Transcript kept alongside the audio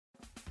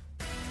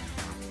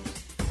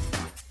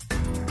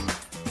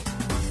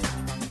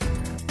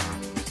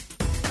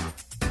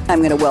I'm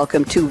going to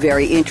welcome two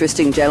very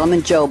interesting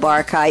gentlemen, Joe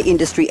Barkai,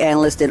 industry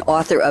analyst and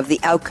author of The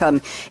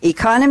Outcome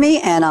Economy,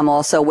 and I'm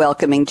also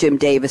welcoming Jim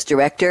Davis,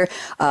 director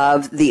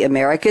of the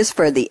Americas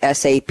for the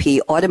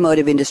SAP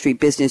Automotive Industry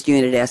Business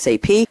Unit at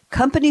SAP.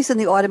 Companies in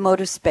the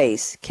automotive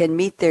space can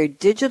meet their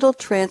digital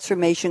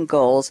transformation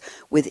goals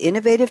with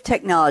innovative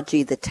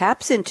technology that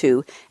taps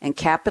into and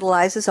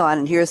capitalizes on,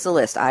 and here's the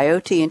list,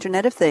 IoT,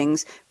 Internet of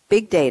Things,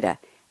 big data,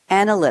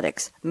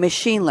 analytics,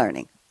 machine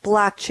learning,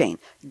 blockchain,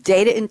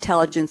 data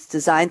intelligence,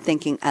 design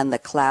thinking, and the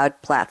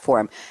cloud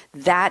platform.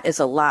 That is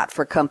a lot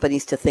for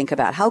companies to think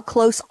about. How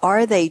close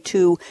are they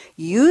to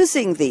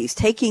using these,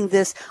 taking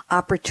this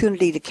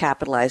opportunity to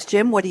capitalize?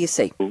 Jim, what do you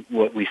see?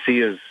 What we see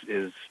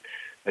is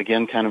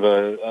again, kind of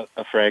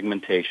a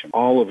fragmentation.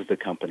 All of the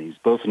companies,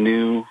 both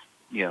new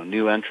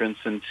entrants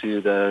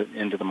into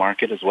the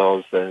market, as well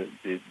as the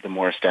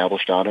more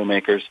established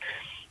automakers,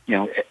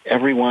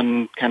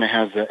 everyone kind of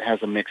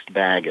has a mixed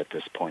bag at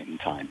this point in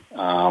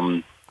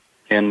time.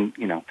 And,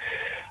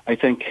 I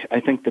think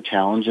the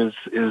challenge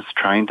is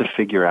trying to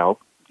figure out,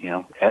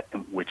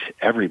 which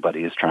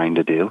everybody is trying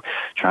to do,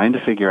 trying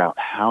to figure out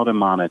how to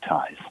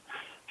monetize,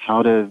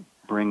 how to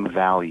bring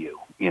value.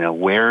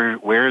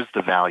 Where's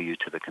the value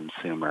to the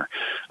consumer?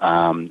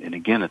 And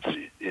again,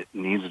 it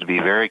needs to be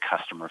very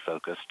customer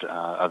focused.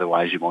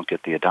 Otherwise you won't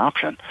get the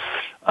adoption.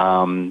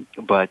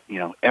 But,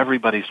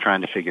 everybody's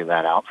trying to figure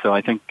that out. So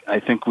I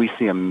think we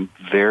see a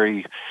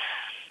very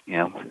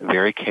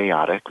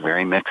chaotic,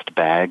 very mixed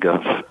bag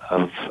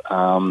of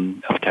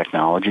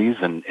technologies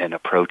and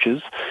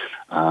approaches,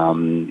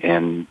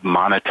 and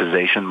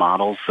monetization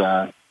models,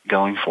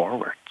 going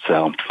forward.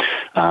 So,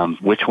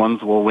 which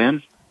ones will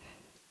win?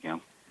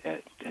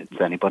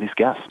 It's anybody's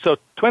guess. So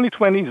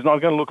 2020 is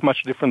not going to look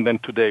much different than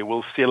today.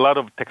 We'll see a lot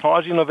of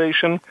technology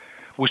innovation.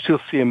 We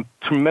still see a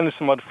tremendous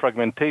amount of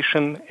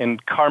fragmentation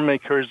and car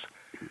makers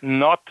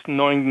not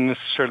knowing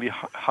necessarily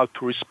how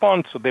to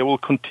respond, so they will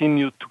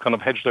continue to kind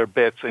of hedge their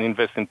bets and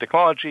invest in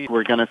technology.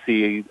 We're going to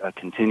see a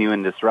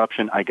continuing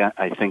disruption.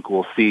 I think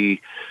we'll see,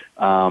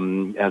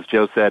 as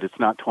Joe said, it's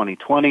not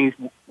 2020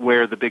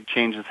 where the big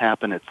changes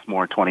happen. It's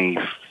more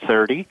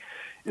 2030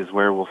 is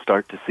where we'll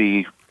start to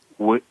see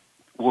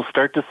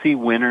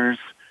winners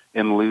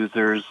and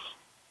losers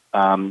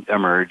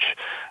emerge,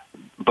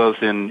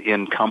 both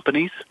in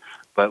companies,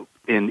 but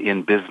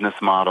in business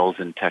models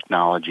and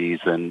technologies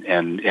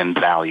and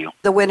value.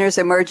 The winners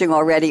emerging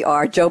already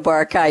are Joe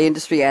Barkai,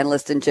 industry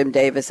analyst, and Jim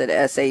Davis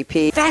at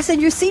SAP. Fasten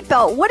your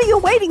seatbelt. What are you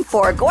waiting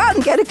for? Go out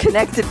and get a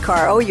connected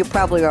car. Oh, you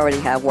probably already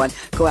have one.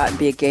 Go out and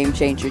be a game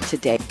changer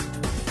today.